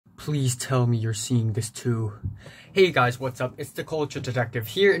Please tell me you're seeing this too. Hey guys, what's up? It's the Culture Detective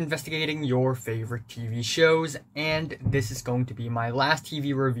here, investigating your favorite TV shows, and this is going to be my last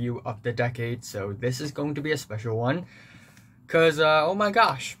TV review of the decade, so this is going to be a special one. Cause, oh my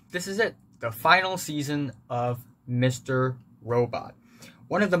gosh, this is it. The final season of Mr. Robot.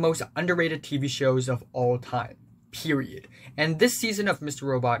 One of the most underrated TV shows of all time. Period. And this season of Mr.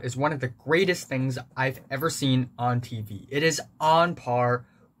 Robot is one of the greatest things I've ever seen on TV. It is on par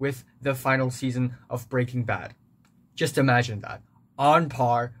with the final season of Breaking Bad. Just imagine that. On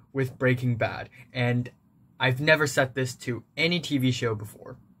par with Breaking Bad. And I've never said this to any TV show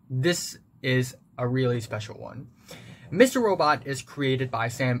before. This is a really special one. Mr. Robot is created by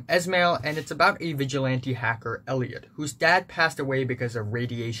Sam Esmail, and it's about a vigilante hacker, Elliot, whose dad passed away because of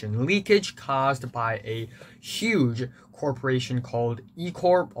radiation leakage caused by a huge corporation called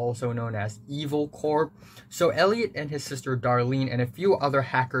E-Corp, also known as Evil Corp. So Elliot and his sister Darlene and a few other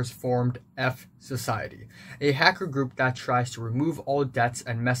hackers formed F Society, a hacker group that tries to remove all debts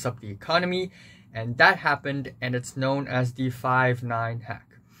and mess up the economy, and that happened, and it's known as the 5-9 hack.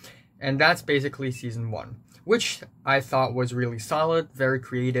 And that's basically season 1. Which I thought was really solid, very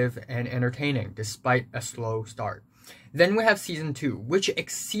creative, and entertaining, despite a slow start. Then we have season 2, which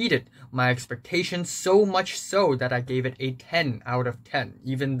exceeded my expectations so much so that I gave it a 10 out of 10.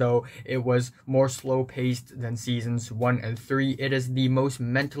 Even though it was more slow-paced than seasons 1 and 3, it is the most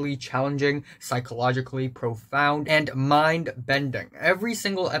mentally challenging, psychologically profound, and mind-bending. Every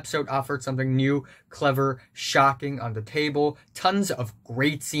single episode offered something new, clever, shocking on the table, tons of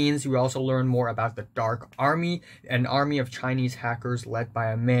great scenes. We also learn more about the Dark Army, an army of Chinese hackers led by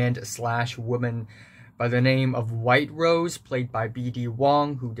a man/woman by the name of White Rose, played by B.D.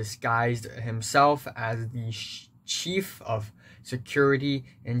 Wong, who disguised himself as the chief of security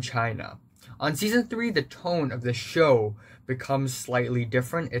in China. On season 3, the tone of the show becomes slightly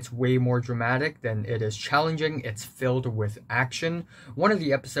different. It's way more dramatic than it is challenging. It's filled with action. One of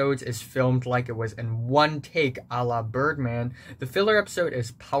the episodes is filmed like it was in one take, a la Birdman. The filler episode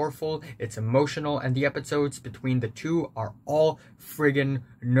is powerful, it's emotional, and the episodes between the two are all friggin'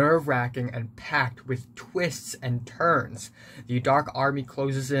 nerve-wracking and packed with twists and turns. The Dark Army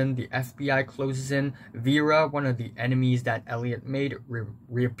closes in, the FBI closes in, Vera, one of the enemies that Elliot made,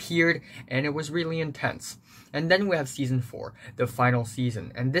 reappeared, and it was really intense. And then we have season 4, the final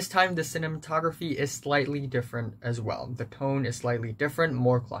season, and this time the cinematography is slightly different as well. The tone is slightly different,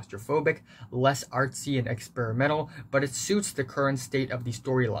 more claustrophobic, less artsy and experimental, but it suits the current state of the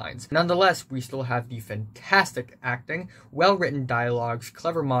storylines. Nonetheless, we still have the fantastic acting, well-written dialogues,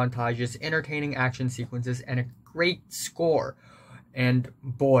 clever montages, entertaining action sequences, and a great score. And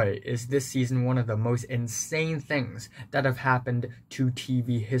boy, is this season one of the most insane things that have happened to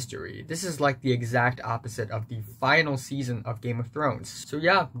TV history. This is like the exact opposite of the final season of Game of Thrones. So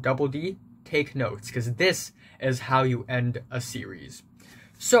yeah, Double D, take notes, because this is how you end a series.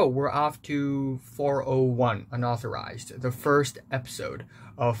 So we're off to 401, Unauthorized, the first episode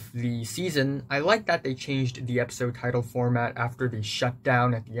of the season. I like that they changed the episode title format after the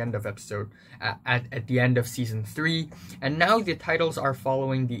shutdown at the end of at the end of season 3, and now the titles are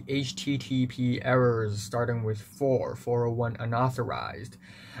following the HTTP errors, starting with 401 Unauthorized.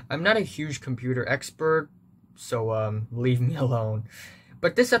 I'm not a huge computer expert, so leave me alone.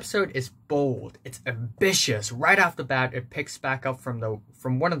 But this episode is bold, it's ambitious. Right off the bat, it picks back up from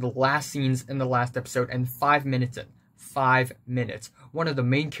one of the last scenes in the last episode, and 5 minutes in. 5 minutes. One of the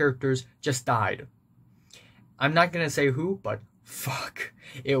main characters just died. I'm not gonna say who, but fuck.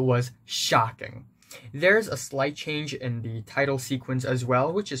 It was shocking. There's a slight change in the title sequence as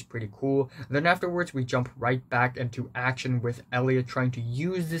well, which is pretty cool. Then afterwards, we jump right back into action with Elliot trying to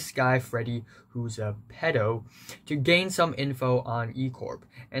use this guy, Freddy, who's a pedo, to gain some info on E-Corp.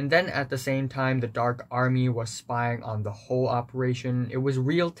 And then at the same time, the Dark Army was spying on the whole operation. It was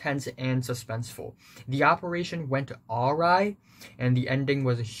real tense and suspenseful. The operation went awry, and the ending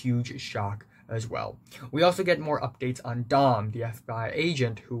was a huge shock as well. We also get more updates on Dom, the FBI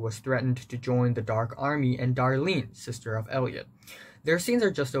agent who was threatened to join the Dark Army, and Darlene, sister of Elliot. Their scenes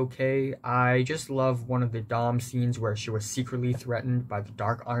are just okay. I just love one of the Dom scenes where she was secretly threatened by the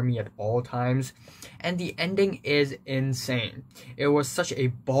Dark Army at all times, and the ending is insane. It was such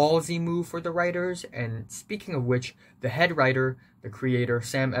a ballsy move for the writers, and speaking of which, the head writer, the creator,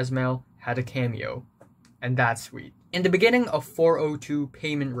 Sam Esmail, had a cameo, and that's sweet. In the beginning of 402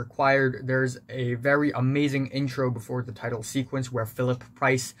 Payment Required, there's a very amazing intro before the title sequence where Philip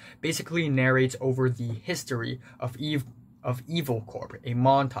Price basically narrates over the history of Evil Corp, a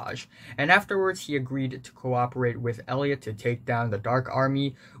montage, and afterwards he agreed to cooperate with Elliot to take down the Dark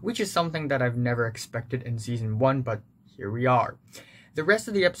Army, which is something that I've never expected in season 1, but here we are. The rest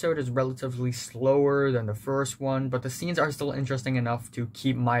of the episode is relatively slower than the first one, but the scenes are still interesting enough to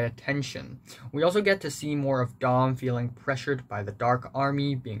keep my attention. We also get to see more of Dom feeling pressured by the Dark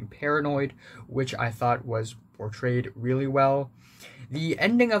Army, being paranoid, which I thought was portrayed really well. The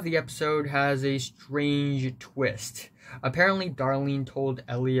ending of the episode has a strange twist. Apparently, Darlene told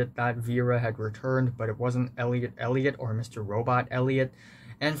Elliot that Vera had returned, but it wasn't Elliot or Mr.Robot Elliot.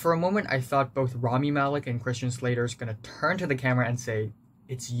 And for a moment, I thought both Rami Malek and Christian Slater's gonna turn to the camera and say,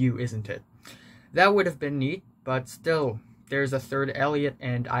 "It's you, isn't it?" That would have been neat, but still, there's a third Elliot,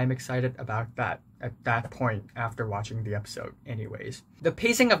 and I'm excited about that at that point after watching the episode anyways. The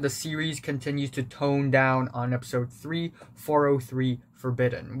pacing of the series continues to tone down on episode 3, 403,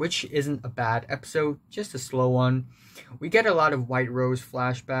 Forbidden, which isn't a bad episode, just a slow one. We get a lot of White Rose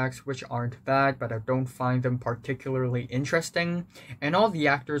flashbacks, which aren't bad, but I don't find them particularly interesting. And all the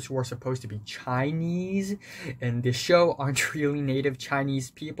actors who are supposed to be Chinese in the show aren't really native Chinese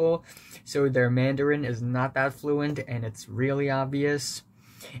people, so their Mandarin is not that fluent, and it's really obvious.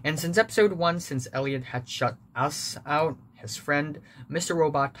 And since episode 1, since Elliot had shut us out, his friend, Mr.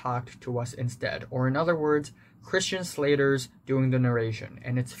 Robot talked to us instead, or in other words, Christian Slater's doing the narration,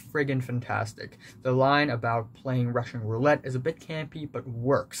 and it's friggin' fantastic. The line about playing Russian roulette is a bit campy, but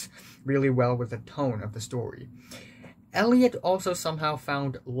works really well with the tone of the story. Elliot also somehow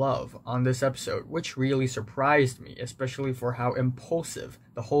found love on this episode, which really surprised me, especially for how impulsive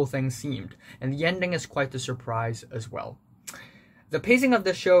the whole thing seemed, and the ending is quite the surprise as well. The pacing of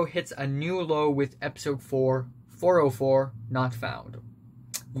the show hits a new low with episode 4, 404, Not Found.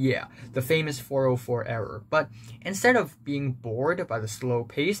 Yeah, the famous 404 error. But instead of being bored by the slow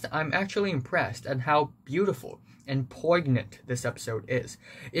pace, I'm actually impressed at how beautiful and poignant this episode is.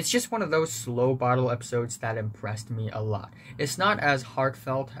 It's just one of those slow bottle episodes that impressed me a lot. It's not as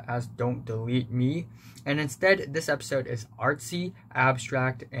heartfelt as Don't Delete Me, and instead this episode is artsy,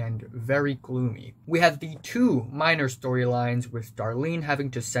 abstract, and very gloomy. We have the two minor storylines with Darlene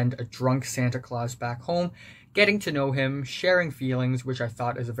having to send a drunk Santa Claus back home, getting to know him, sharing feelings, which I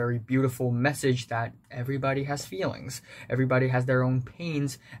thought is a very beautiful message that everybody has feelings. Everybody has their own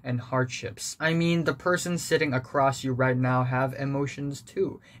pains and hardships. I mean, the person sitting across you right now have emotions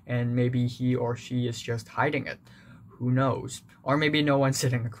too, and maybe he or she is just hiding it. Who knows? Or maybe no one's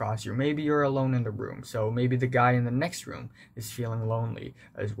sitting across you. Maybe you're alone in the room, so maybe the guy in the next room is feeling lonely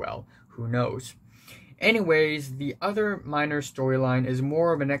as well. Who knows? Anyways, the other minor storyline is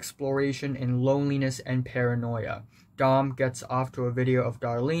more of an exploration in loneliness and paranoia. Dom gets off to a video of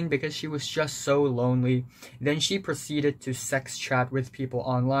Darlene because she was just so lonely. Then she proceeded to sex chat with people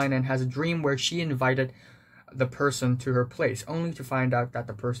online and has a dream where she invited the person to her place, only to find out that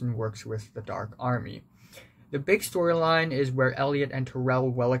the person works with the Dark Army. The big storyline is where Elliot and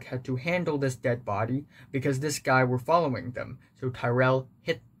Tyrell Wellick had to handle this dead body because this guy were following them, so Tyrell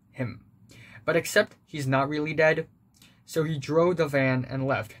hit him. But except he's not really dead, so he drove the van and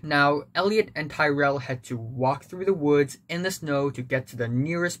left. Now, Elliot and Tyrell had to walk through the woods in the snow to get to the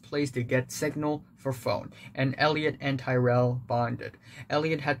nearest place to get signal for phone, and Elliot and Tyrell bonded.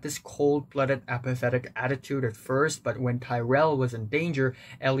 Elliot had this cold-blooded, apathetic attitude at first, but when Tyrell was in danger,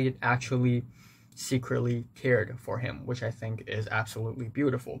 Elliot actually secretly cared for him, which I think is absolutely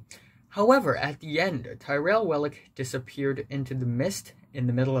beautiful. However, at the end, Tyrell Wellick disappeared into the mist in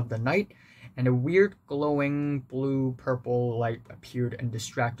the middle of the night, and a weird glowing blue-purple light appeared and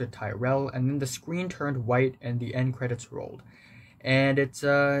distracted Tyrell, and then the screen turned white and the end credits rolled. And it's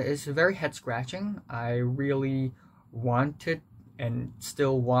very head-scratching. I really wanted and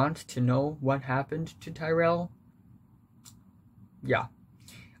still want to know what happened to Tyrell. Yeah.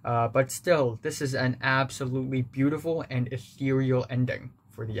 But still, this is an absolutely beautiful and ethereal ending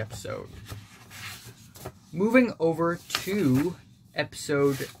for the episode. Moving over to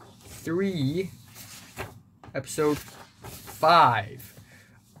episode 5.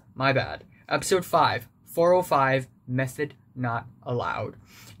 My bad. Episode 5, 405, Method Not Allowed.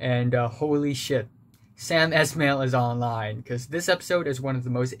 And holy shit, Sam Esmail is online, because this episode is one of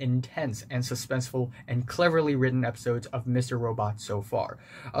the most intense and suspenseful and cleverly written episodes of Mr. Robot so far.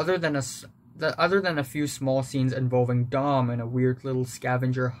 Other than a few small scenes involving Dom and a weird little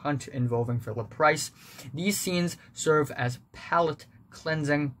scavenger hunt involving Philip Price, these scenes serve as palate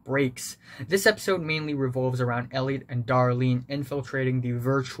cleansing breaks. This episode mainly revolves around Elliot and Darlene infiltrating the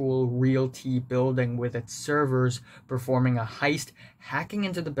virtual realty building with its servers, performing a heist, hacking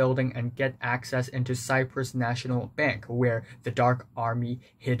into the building, and get access into Cyprus National Bank, where the Dark Army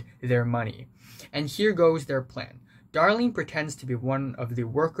hid their money. And here goes their plan. Darlene pretends to be one of the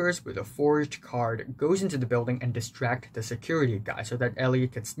workers with a forged card, goes into the building and distract the security guy so that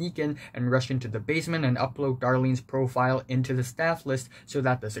Elliot could sneak in and rush into the basement and upload Darlene's profile into the staff list so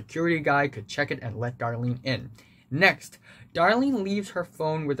that the security guy could check it and let Darlene in. Next, Darlene leaves her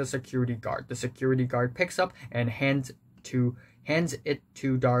phone with the security guard. The security guard picks up and hands it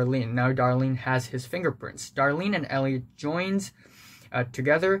to Darlene. Now Darlene has his fingerprints. Darlene and Elliot joins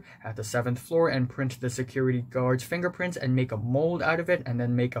together at the 7th floor and print the security guard's fingerprints and make a mold out of it and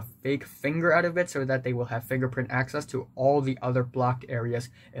then make a fake finger out of it so that they will have fingerprint access to all the other blocked areas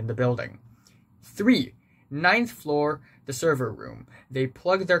in the building. 3. 9th floor, the server room. They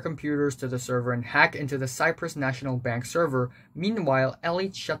plug their computers to the server and hack into the Cyprus National Bank server. Meanwhile,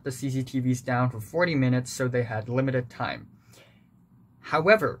 Elliot shut the CCTVs down for 40 minutes so they had limited time.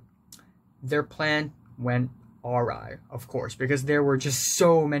 However, their plan went awry, of course, because there were just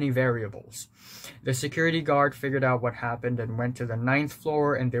so many variables. The security guard figured out what happened and went to the 9th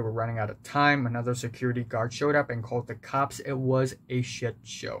floor, and they were running out of time. Another security guard showed up and called the cops. It was a shit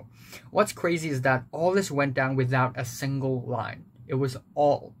show. What's crazy is that all this went down without a single line. It was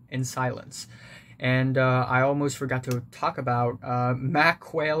all in silence. And I almost forgot to talk about Mac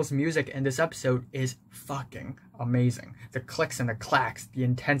Quayle's music in this episode is fucking amazing. The clicks and the clacks, the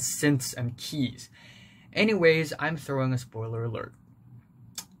intense synths and keys. Anyways, I'm throwing a spoiler alert.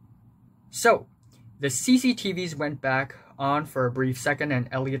 So, the CCTVs went back on for a brief second and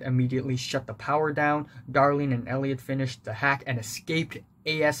Elliot immediately shut the power down. Darlene and Elliot finished the hack and escaped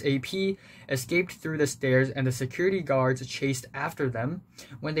ASAP, escaped through the stairs, and the security guards chased after them.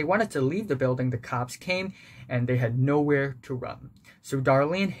 When they wanted to leave the building, the cops came and they had nowhere to run. So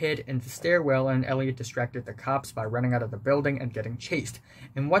Darlene hid in the stairwell and Elliot distracted the cops by running out of the building and getting chased.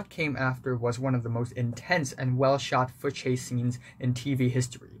 And what came after was one of the most intense and well-shot foot chase scenes in TV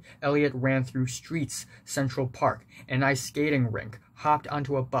history. Elliot ran through streets, Central Park, an ice skating rink, hopped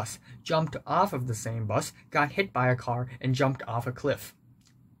onto a bus, jumped off of the same bus, got hit by a car, and jumped off a cliff.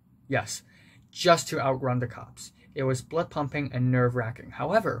 Yes, just to outrun the cops. It was blood-pumping and nerve-wracking.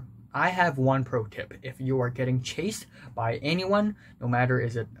 However, I have one pro tip. If you are getting chased by anyone, no matter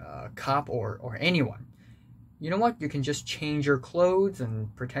is it a cop or anyone, you know what? You can just change your clothes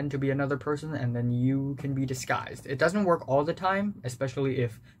and pretend to be another person, and then you can be disguised. It doesn't work all the time, especially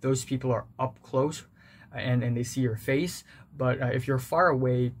if those people are up close and they see your face. But if you're far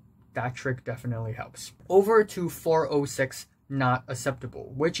away, that trick definitely helps. Over to 406. Not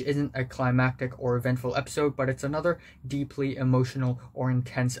acceptable, which isn't a climactic or eventful episode, but it's another deeply emotional or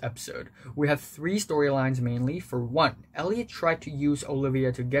intense episode. We have 3 storylines mainly. For one, Elliot tried to use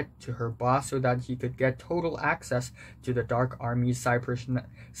Olivia to get to her boss so that he could get total access to the Dark Army's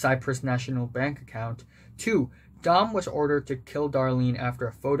Cyprus National Bank account. 2, Dom was ordered to kill Darlene after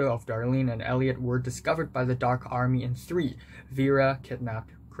a photo of Darlene and Elliot were discovered by the Dark Army. And 3, Vera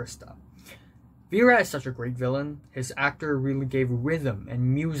kidnapped Krista. Vera is such a great villain. His actor really gave rhythm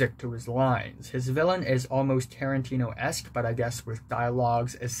and music to his lines. His villain is almost Tarantino-esque, but I guess with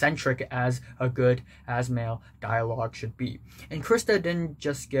dialogues eccentric as a good as-male dialogue should be. And Krista didn't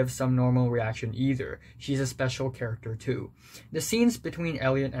just give some normal reaction either. She's a special character too. The scenes between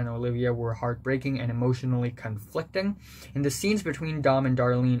Elliot and Olivia were heartbreaking and emotionally conflicting, and the scenes between Dom and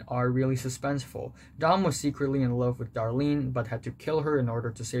Darlene are really suspenseful. Dom was secretly in love with Darlene, but had to kill her in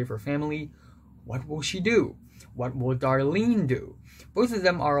order to save her family. What will she do? What will Darlene do? Both of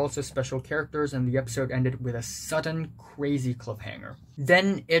them are also special characters, and the episode ended with a sudden, crazy cliffhanger.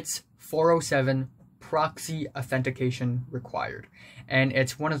 Then it's 407, Proxy Authentication Required, and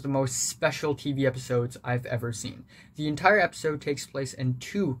it's one of the most special TV episodes I've ever seen. The entire episode takes place in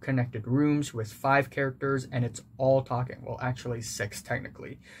 2 connected rooms with 5 characters, and it's all talking. Well, actually 6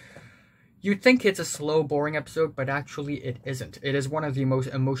 technically. You'd think it's a slow, boring episode, but actually it isn't. It is one of the most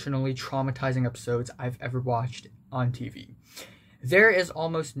emotionally traumatizing episodes I've ever watched on TV. There is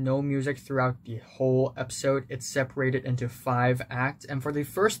almost no music throughout the whole episode. It's separated into 5 acts, and for the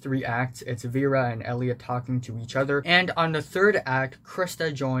first 3 acts, it's Vera and Elliot talking to each other, and on the 3rd act,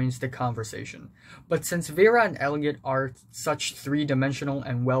 Krista joins the conversation. But since Vera and Elliot are such 3-dimensional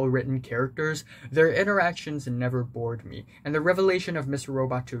and well-written characters, their interactions never bored me, and the revelation of Mr.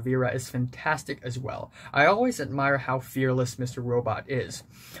 Robot to Vera is fantastic as well. I always admire how fearless Mr. Robot is.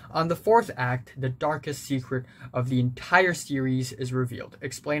 On the 4th act, the darkest secret of the entire series is revealed,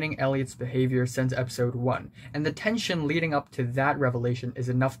 explaining Elliot's behavior since episode 1, and the tension leading up to that revelation is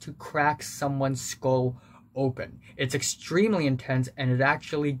enough to crack someone's skull open. It's extremely intense, and it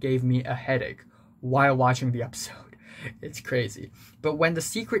actually gave me a headache while watching the episode. It's crazy. But when the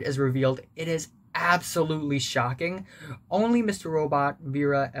secret is revealed, it is absolutely shocking. Only Mr. Robot,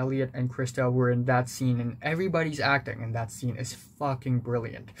 Vera, Elliot, and Krista were in that scene, and everybody's acting in that scene is fucking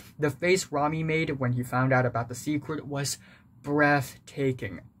brilliant. The face Rami made when he found out about the secret was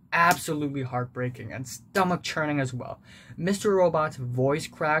breathtaking, absolutely heartbreaking, and stomach-churning as well. Mr. Robot's voice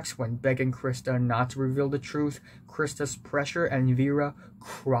cracks when begging Krista not to reveal the truth, Krista's pressure, and Vera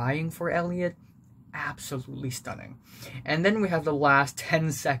crying for Elliot, absolutely stunning. And then we have the last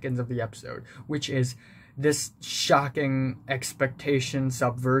 10 seconds of the episode, which is this shocking expectation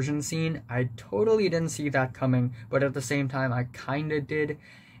subversion scene. I totally didn't see that coming, but at the same time I kinda did,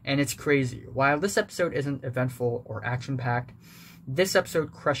 and it's crazy. While this episode isn't eventful or action-packed, this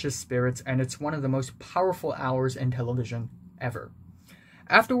episode crushes spirits, and it's one of the most powerful hours in television ever.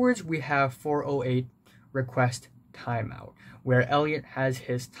 Afterwards, we have 408 request timeout, where Elliot has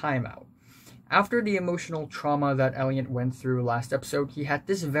his timeout. After the emotional trauma that Elliot went through last episode, he had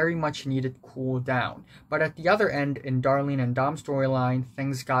this very much needed cool down. But at the other end, in Darlene and Dom's storyline,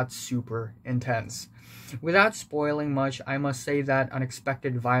 things got super intense. Without spoiling much, I must say that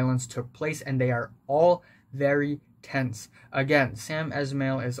unexpected violence took place, and they are all very tense. Again, Sam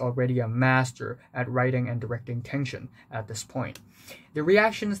Esmail is already a master at writing and directing tension at this point. The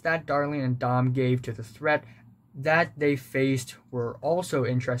reactions that Darlene and Dom gave to the threat that they faced were also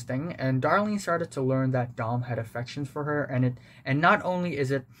interesting, and Darlene started to learn that Dom had affections for her, and not only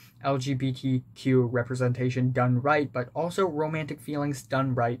is it LGBTQ representation done right, but also romantic feelings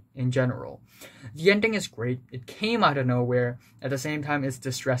done right in general. The ending is great. It came out of nowhere. At the same time, it's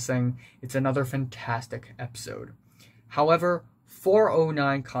distressing. It's another fantastic episode. However,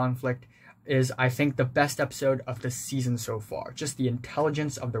 409 Conflict is, I think, the best episode of the season so far. Just the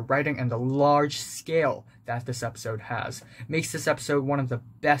intelligence of the writing and the large scale that this episode has makes this episode one of the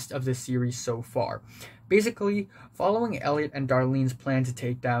best of the series so far. Basically, following Elliot and Darlene's plan to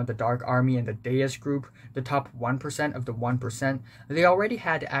take down the Dark Army and the Deus group, the top 1% of the 1%, they already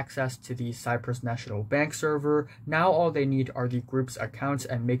had access to the Cyprus National Bank server. Now all they need are the group's accounts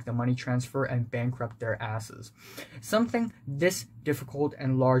and make the money transfer and bankrupt their asses. Something this difficult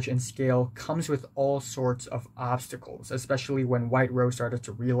and large in scale comes with all sorts of obstacles, especially when White Rose started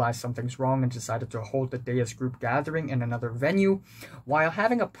to realize something's wrong and decided to hold the Deus group gathering in another venue, while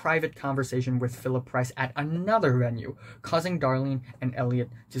having a private conversation with Philip Price at another venue, causing Darlene and Elliot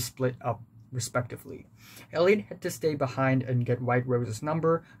to split up respectively. Elliot had to stay behind and get White Rose's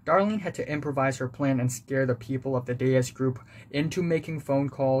number. Darlene had to improvise her plan and scare the people of the Deus group into making phone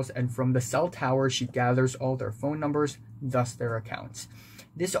calls, and from the cell tower she gathers all their phone numbers, thus their accounts.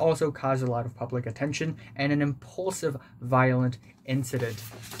 This also caused a lot of public attention, and an impulsive, violent incident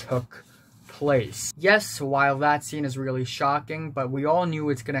took place. Yes, while that scene is really shocking, but we all knew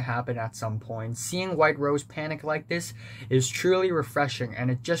it's gonna happen at some point. Seeing White Rose panic like this is truly refreshing,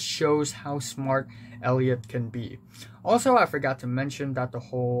 and it just shows how smart Elliot can be. Also, I forgot to mention that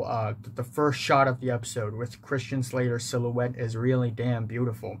the first shot of the episode with Christian Slater's silhouette is really damn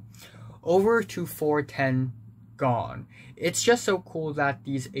beautiful. Over to 410 Gone. It's just so cool that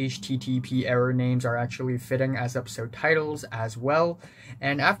these HTTP error names are actually fitting as episode titles as well.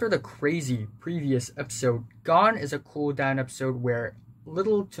 And after the crazy previous episode, Gone is a cool down episode where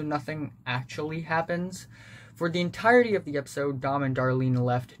little to nothing actually happens. For the entirety of the episode, Dom and Darlene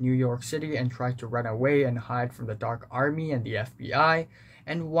left New York City and tried to run away and hide from the Dark Army and the FBI.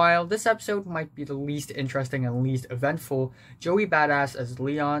 And while this episode might be the least interesting and least eventful, Joey Badass as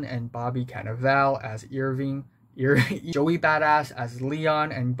Leon and Bobby Cannavale as Joey Badass as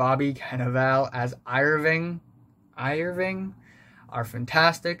Leon and Bobby Cannavale as Irving are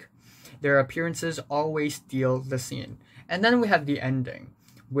fantastic. Their appearances always steal the scene. And then we have the ending,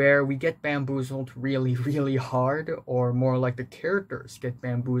 where we get bamboozled really, really hard, or more like the characters get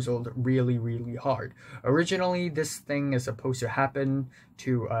bamboozled really, really hard. Originally, this thing is supposed to happen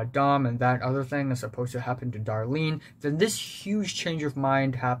to Dom, and that other thing is supposed to happen to Darlene. Then this huge change of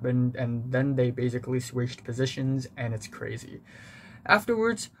mind happened, and then they basically switched positions, and it's crazy.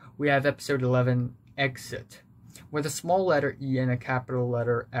 Afterwards, we have episode 11, Exit, with a small letter E and a capital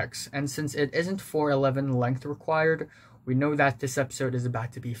letter X, and since it isn't 411 length required, we know that this episode is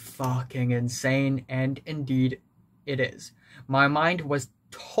about to be fucking insane, and indeed, it is. My mind was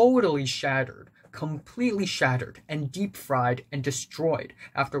totally shattered, completely shattered, and deep-fried and destroyed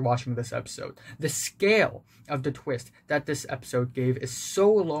after watching this episode. The scale of the twist that this episode gave is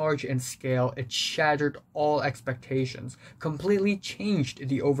so large in scale, it shattered all expectations, completely changed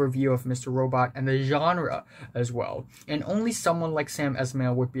the overview of Mr. Robot and the genre as well. And only someone like Sam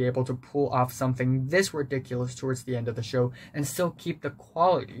Esmail would be able to pull off something this ridiculous towards the end of the show and still keep the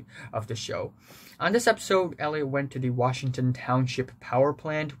quality of the show. On this episode, Elliot went to the Washington Township power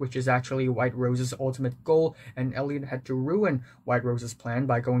plant, which is actually White Rose's Rose's ultimate goal, and Elliot had to ruin White Rose's plan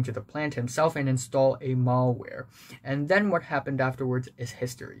by going to the plant himself and install a malware. And then what happened afterwards is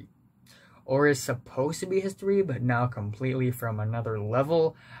history. Or is supposed to be history, but now completely from another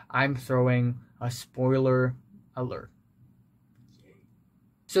level. I'm throwing a spoiler alert.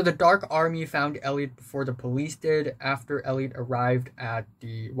 So the Dark Army found Elliot before the police did. After Elliot arrived at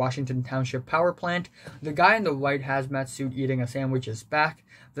the Washington Township power plant, the guy in the white hazmat suit eating a sandwich is back.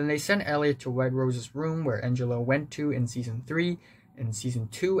 Then they sent Elliot to White Rose's room where Angela went to in season 3, in season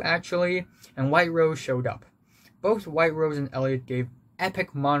 2 actually, and White Rose showed up. Both White Rose and Elliot gave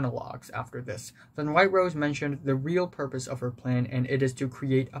epic monologues after this. Then White Rose mentioned the real purpose of her plan, and it is to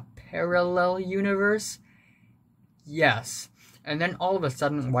create a parallel universe. Yes. And then all of a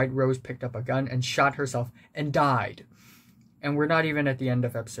sudden, White Rose picked up a gun and shot herself and died. And we're not even at the end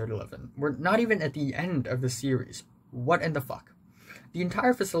of episode 11. We're not even at the end of the series. What in the fuck? The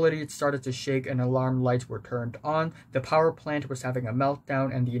entire facility started to shake and alarm lights were turned on. The power plant was having a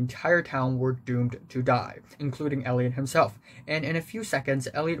meltdown and the entire town were doomed to die, including Elliot himself. And in a few seconds,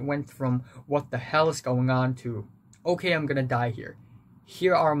 Elliot went from what the hell is going on to, okay, I'm gonna die here.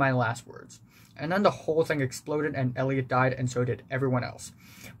 Here are my last words. And then the whole thing exploded and Elliot died, and so did everyone else.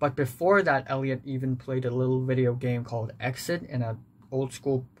 But before that, Elliot even played a little video game called Exit in an old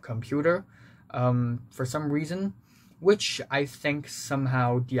school computer for some reason, which I think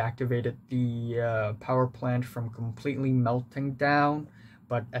somehow deactivated the power plant from completely melting down.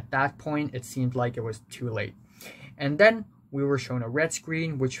 But at that point, it seemed like it was too late. And then we were shown a red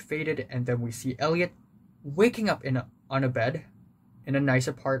screen, which faded, and then we see Elliot waking up on a bed in a nice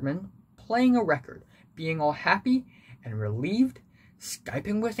apartment, playing a record, being all happy and relieved,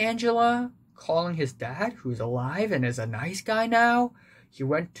 Skyping with Angela, calling his dad, who's alive and is a nice guy now. He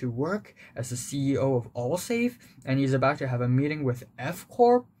went to work as the CEO of AllSafe, and he's about to have a meeting with F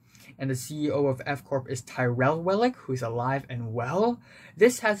Corp, and the CEO of F Corp is Tyrell Willick, who's alive and well.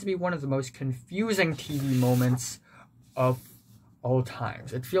 This has to be one of the most confusing TV moments of all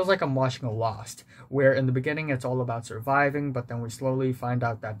times. It feels like I'm watching a Lost, where in the beginning it's all about surviving, but then we slowly find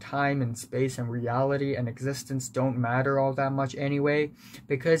out that time and space and reality and existence don't matter all that much anyway,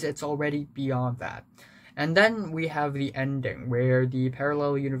 because it's already beyond that. And then we have the ending, where the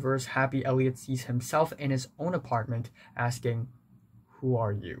parallel universe Happy Elliot sees himself in his own apartment asking, "Who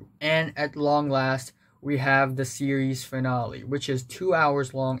are you?" And at long last, we have the series finale, which is 2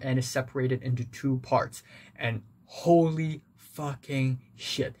 hours long and is separated into 2 parts. And holy fucking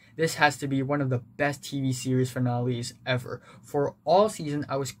shit, this has to be one of the best TV series finales ever. For all season,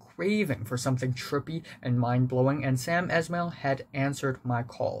 I was craving for something trippy and mind-blowing, and Sam Esmail had answered my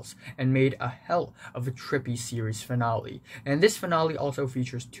calls and made a hell of a trippy series finale. And this finale also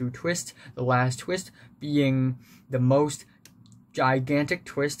features 2 twists, the last twist being the most gigantic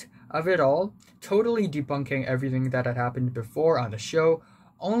twist of it all, totally debunking everything that had happened before on the show.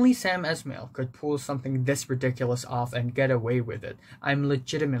 Only Sam Esmail could pull something this ridiculous off and get away with it. I'm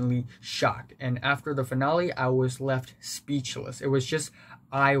legitimately shocked, and after the finale, I was left speechless. It was just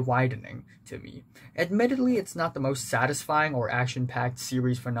eye-widening to me. Admittedly, it's not the most satisfying or action-packed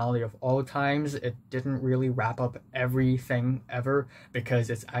series finale of all times. It didn't really wrap up everything ever,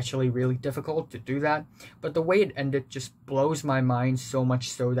 because it's actually really difficult to do that. But the way it ended just blows my mind, so much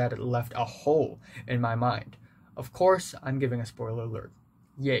so that it left a hole in my mind. Of course, I'm giving a spoiler alert.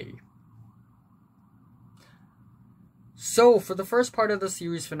 Yay. So, for the first part of the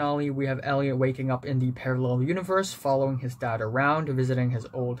series finale, we have Elliot waking up in the parallel universe, following his dad around, visiting his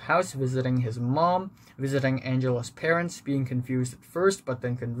old house, visiting his mom, visiting Angela's parents, being confused at first, but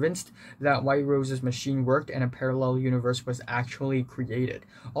then convinced that White Rose's machine worked and a parallel universe was actually created.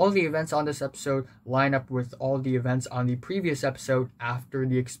 All the events on this episode line up with all the events on the previous episode after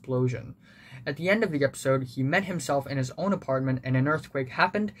the explosion. At the end of the episode, he met himself in his own apartment and an earthquake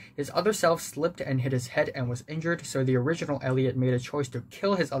happened. His other self slipped and hit his head and was injured, so the original Elliot made a choice to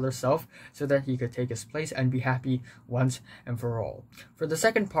kill his other self so that he could take his place and be happy once and for all. For the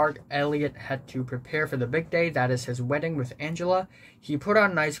second part, Elliot had to prepare for the big day, that is his wedding with Angela. He put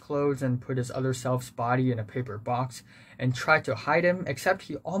on nice clothes and put his other self's body in a paper box and tried to hide him, except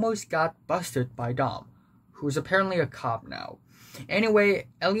he almost got busted by Dom, who's apparently a cop now. Anyway,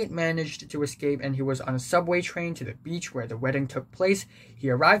 Elliot managed to escape and he was on a subway train to the beach where the wedding took place. He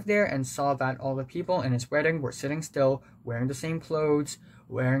arrived there and saw that all the people in his wedding were sitting still, wearing the same clothes,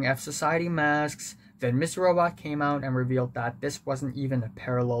 wearing F Society masks. Then Mr.Robot came out and revealed that this wasn't even a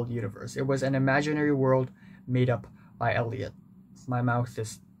parallel universe. It was an imaginary world made up by Elliot. My mouth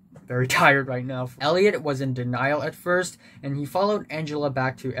is very tired right now. Elliot was in denial at first, and he followed Angela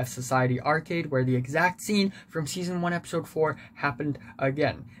back to F Society Arcade, where the exact scene from Season 1, Episode 4 happened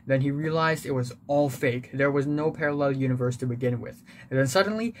again. Then he realized it was all fake. There was no parallel universe to begin with. And then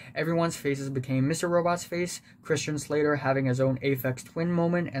suddenly, everyone's faces became Mr. Robot's face, Christian Slater having his own Aphex Twin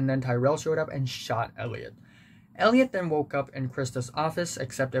moment, and then Tyrell showed up and shot Elliot. Elliot then woke up in Krista's office,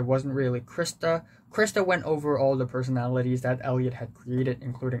 except it wasn't really Krista. Krista went over all the personalities that Elliot had created,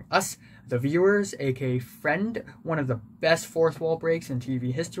 including us, the viewers, aka Friend, one of the best fourth wall breaks in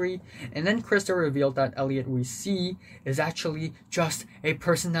TV history, and then Krista revealed that Elliot we see is actually just a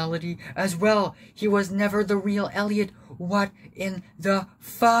personality as well. He was never the real Elliot. What in the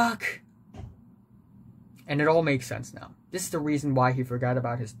fuck? And it all makes sense now. This is the reason why he forgot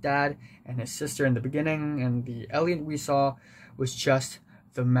about his dad and his sister in the beginning, and the Elliot we saw was just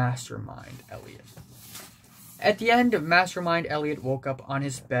the mastermind Elliot. At the end, Mastermind Elliot woke up on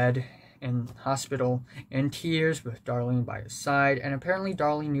his bed in hospital in tears with Darlene by his side, and apparently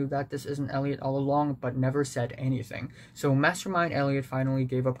Darlene knew that this isn't Elliot all along but never said anything. So Mastermind Elliot finally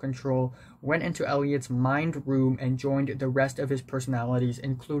gave up control, went into Elliot's mind room, and joined the rest of his personalities,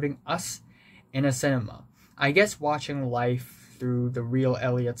 including us, in a cinema. I guess watching life through the real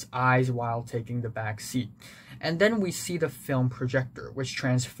Elliot's eyes while taking the back seat. And then we see the film projector, which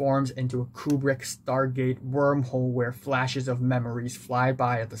transforms into a Kubrick Stargate wormhole where flashes of memories fly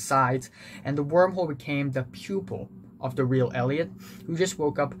by at the sides, and the wormhole became the pupil of the real Elliot, who just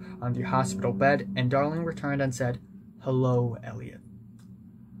woke up on the hospital bed, and Darling returned and said, "Hello, Elliot."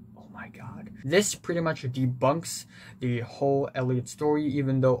 My God. This pretty much debunks the whole Elliot story,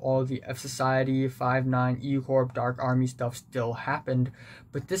 even though all the F Society, 5-9, E-Corp, Dark Army stuff still happened.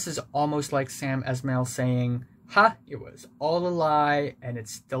 But this is almost like Sam Esmail saying, "Ha, it was all a lie, and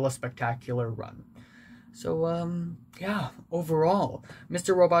it's still a spectacular run." So, yeah, overall,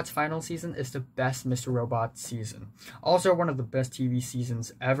 Mr. Robot's final season is the best Mr. Robot season. Also one of the best TV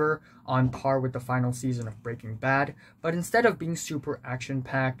seasons ever, on par with the final season of Breaking Bad, but instead of being super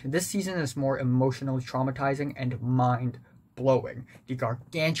action-packed, this season is more emotionally traumatizing and mind-blowing. The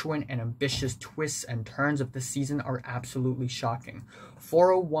gargantuan and ambitious twists and turns of this season are absolutely shocking.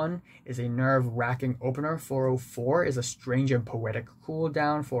 401 is a nerve-wracking opener, 404 is a strange and poetic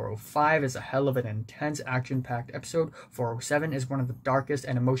cool-down, 405 is a hell of an intense action-packed episode, 407 is one of the darkest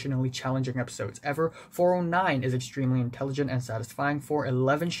and emotionally challenging episodes ever, 409 is extremely intelligent and satisfying,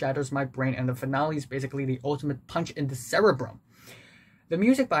 411 shatters my brain, and the finale is basically the ultimate punch in the cerebrum. The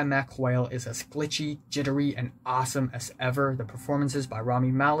music by Mac Hoyle is as glitchy, jittery, and awesome as ever. The performances by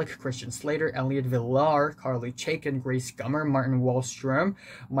Rami Malek, Christian Slater, Elliot Villar, Carly Chaikin, Grace Gummer, Martin Wallstrom,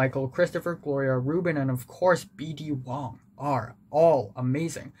 Michael Christopher, Gloria Rubin, and of course B.D. Wong are all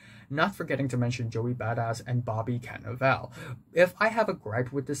amazing. Not forgetting to mention Joey Badass and Bobby Cannavale. If I have a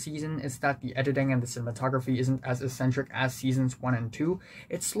gripe with this season, it's that the editing and the cinematography isn't as eccentric as seasons 1 and 2.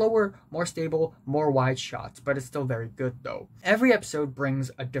 It's slower, more stable, more wide shots, but it's still very good though. Every episode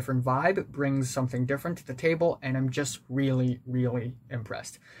brings a different vibe, brings something different to the table, and I'm just really, really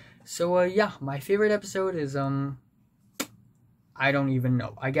impressed. So yeah, my favorite episode is, I don't even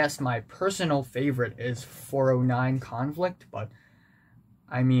know. I guess my personal favorite is 409 Conflict, but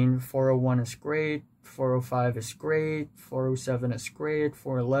I mean, 401 is great, 405 is great, 407 is great,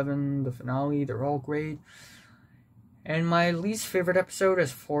 411, the finale, they're all great. And my least favorite episode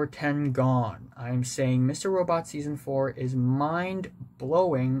is 410 Gone. I'm saying Mr. Robot Season 4 is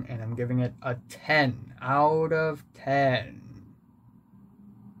mind-blowing, and I'm giving it a 10 out of 10.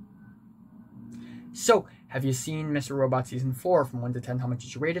 So, have you seen Mr. Robot Season 4? From 1 to 10, how much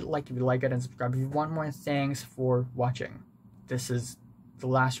did you rate it? Like if you like it, and subscribe if you want more. Thanks for watching. This is the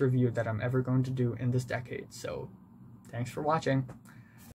last review that I'm ever going to do in this decade, so thanks for watching.